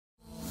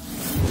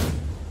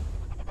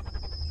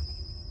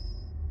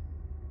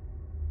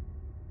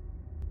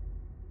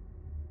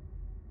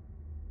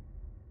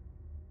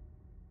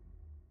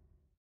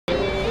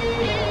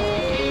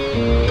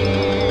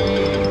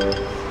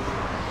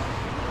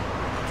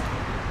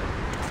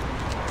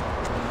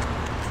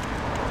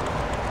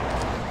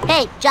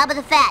Hey, Jabba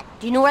the Fat,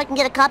 do you know where I can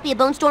get a copy of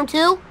Bone Storm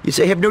 2?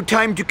 Yes, I have no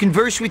time to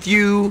converse with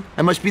you.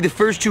 I must be the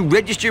first to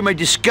register my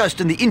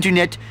disgust on the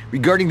internet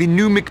regarding the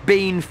new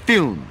McBain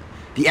film.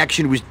 The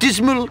action was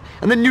dismal,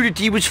 and the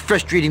nudity was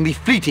frustratingly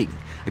fleeting.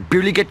 I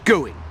barely get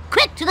going.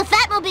 Quick, to the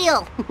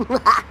Fatmobile!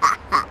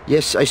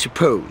 Yes, I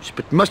suppose,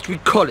 but must we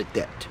call it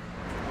that?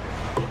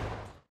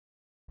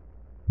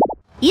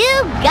 You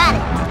got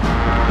it!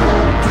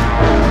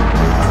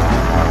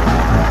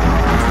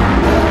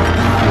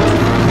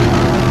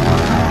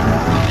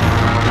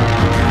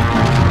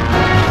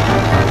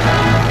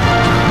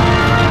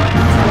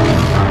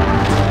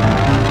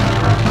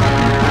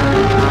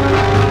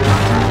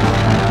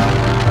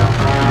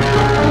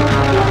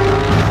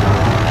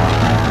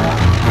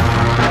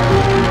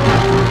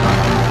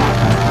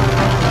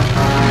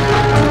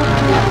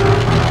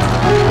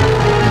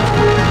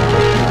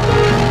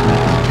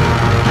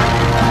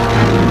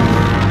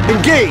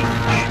 Engage!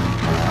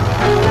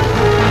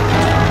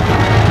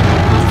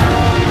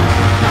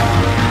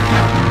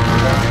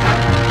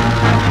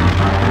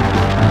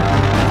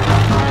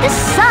 This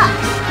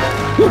sucks!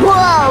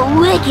 Whoa,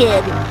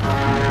 wicked!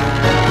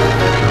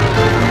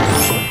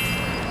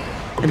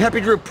 I'm happy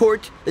to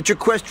report that your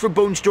quest for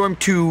Bone Storm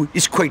 2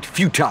 is quite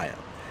futile.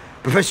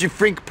 Professor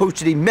Frink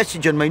posted a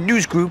message on my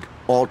news group,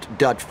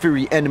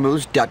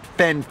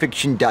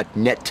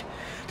 alt.furryanimals.fanfiction.net,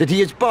 that he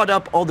has bought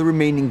up all the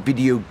remaining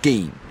video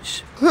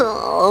games.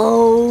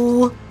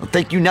 Oh. I'll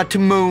thank you not to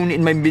moan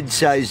in my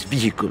mid-sized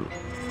vehicle.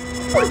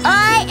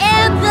 I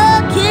am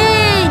the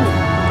king!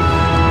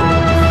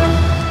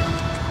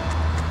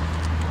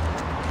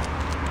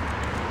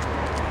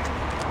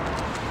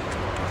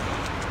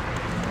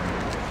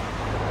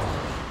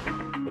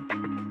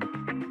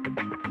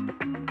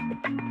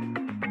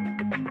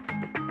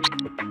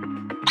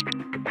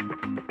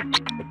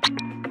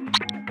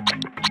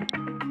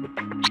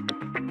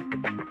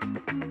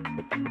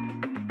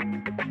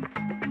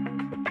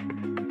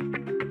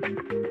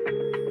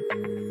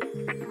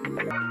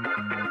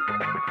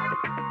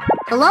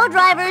 Hello,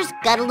 drivers.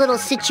 Got a little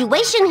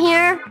situation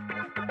here.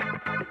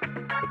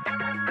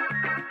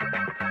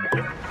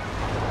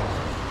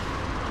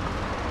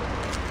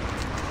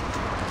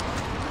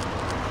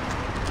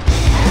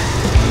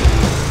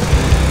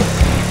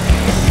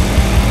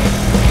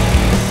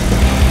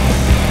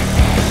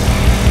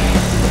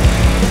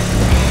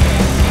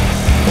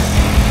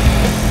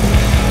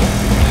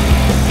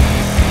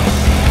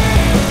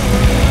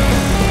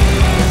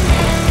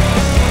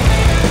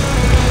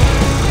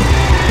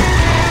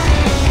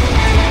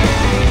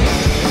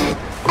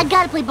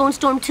 Gotta play Bone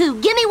Storm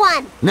 2. Give me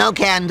one! No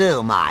can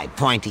do, my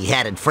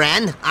pointy-headed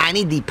friend. I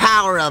need the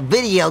power of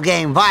video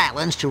game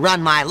violence to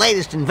run my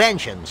latest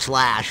invention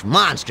 /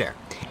 monster.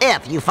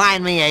 If you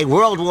find me a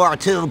World War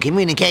II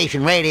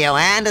communication radio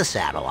and a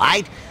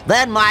satellite,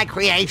 then my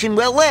creation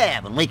will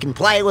live and we can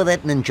play with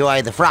it and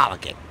enjoy the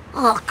frolicking.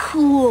 Oh,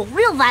 cool.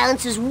 Real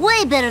violence is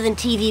way better than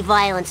TV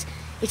violence.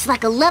 It's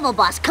like a level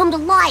boss come to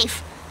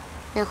life.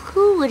 Now,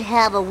 who would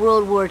have a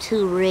World War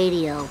II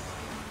radio?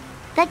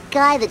 That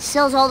guy that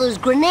sells all those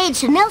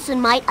grenades to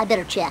Nelson might. I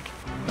better check.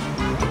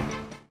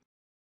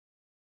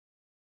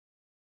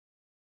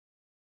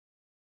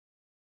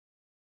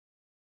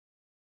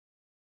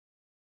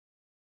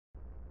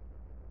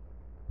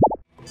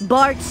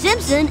 Bart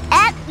Simpson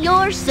at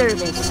your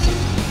service.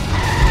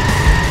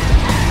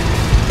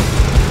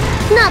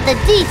 Not the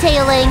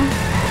detailing.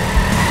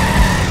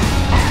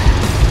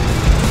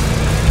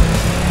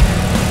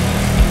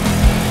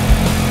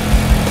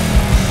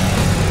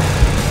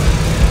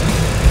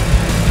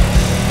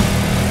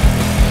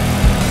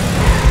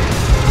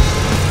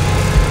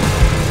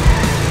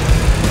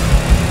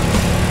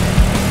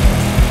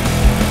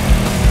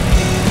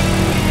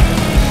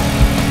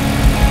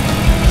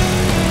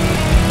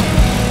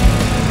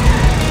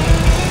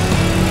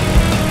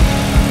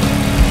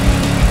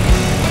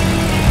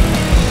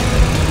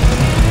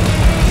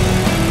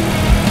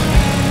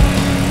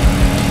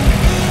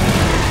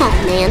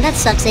 Man, that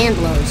sucks and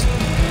blows.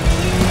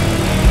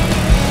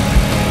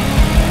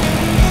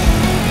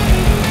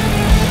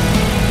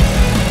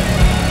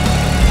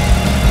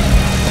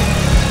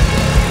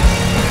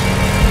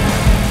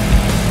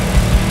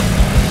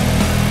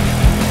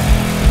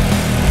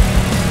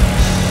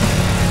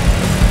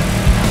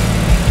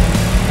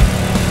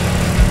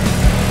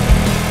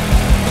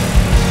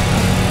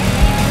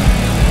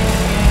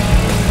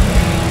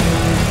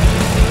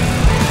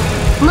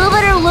 Move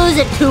it or lose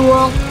it,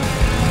 tool.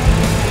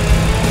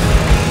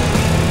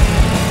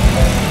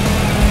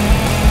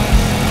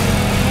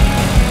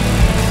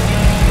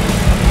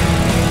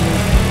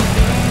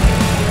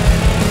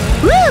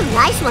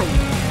 Nice one.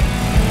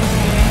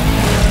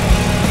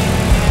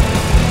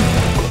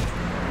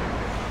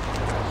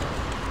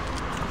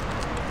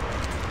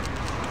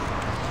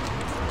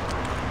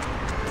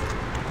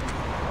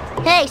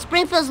 Hey,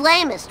 Springfield's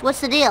lamest.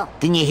 What's the deal?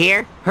 Didn't you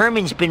hear?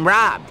 Herman's been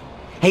robbed.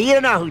 Hey, you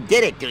don't know who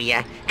did it, do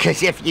you?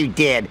 Because if you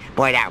did,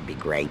 boy, that would be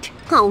great.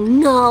 Oh,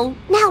 no.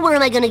 Now where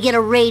am I going to get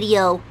a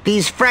radio?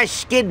 These fresh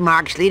skid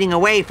marks leading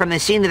away from the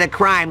scene of the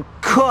crime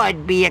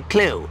could be a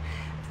clue.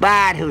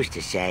 But who's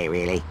to say,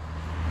 really?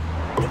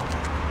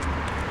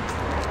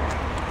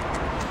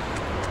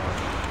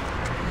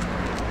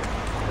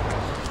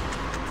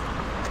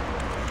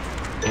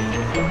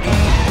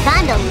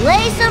 Time to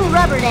lay some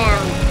rubber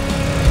down.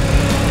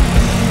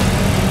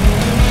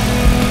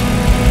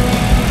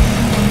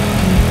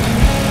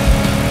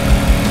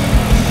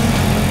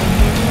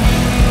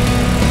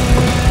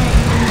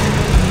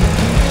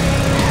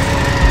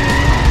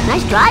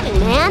 Nice driving,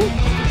 man.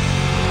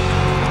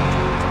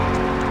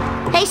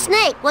 Hey,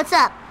 Snake, what's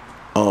up?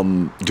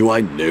 Do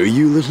I know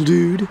you, little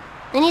dude?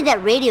 I need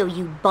that radio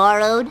you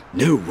borrowed.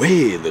 No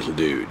way, little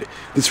dude.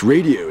 This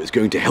radio is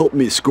going to help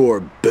me score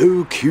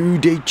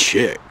beaucoup de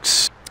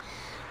chicks.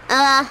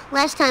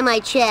 Last time I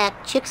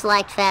checked, chicks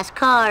liked fast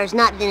cars,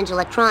 not vintage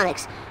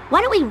electronics.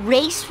 Why don't we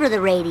race for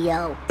the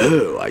radio?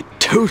 Oh, I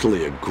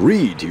totally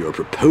agree to your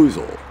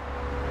proposal.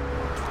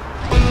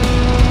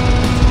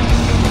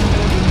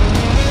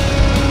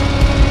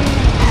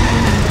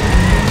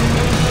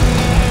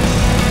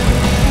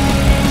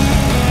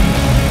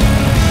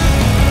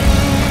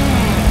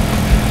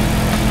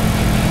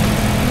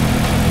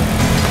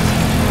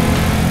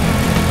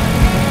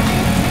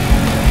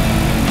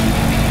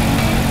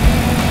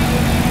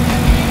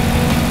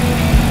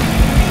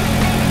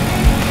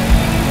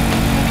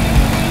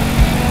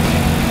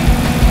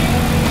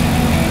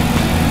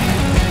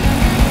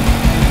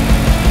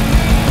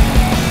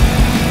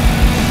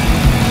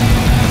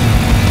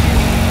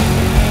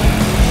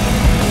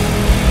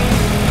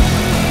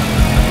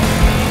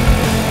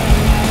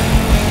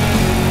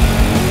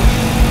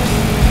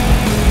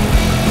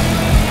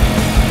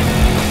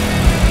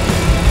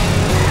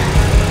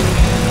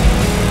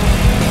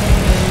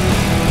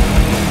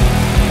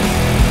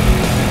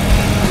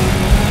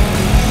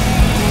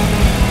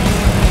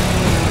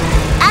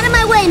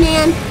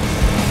 Man.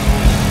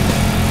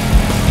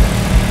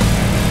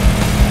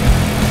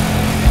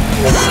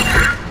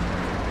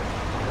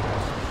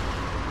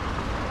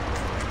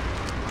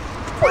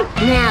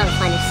 Now to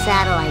find a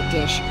satellite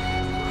dish.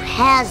 Who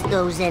has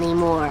those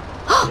anymore?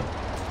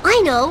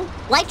 I know!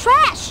 White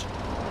trash!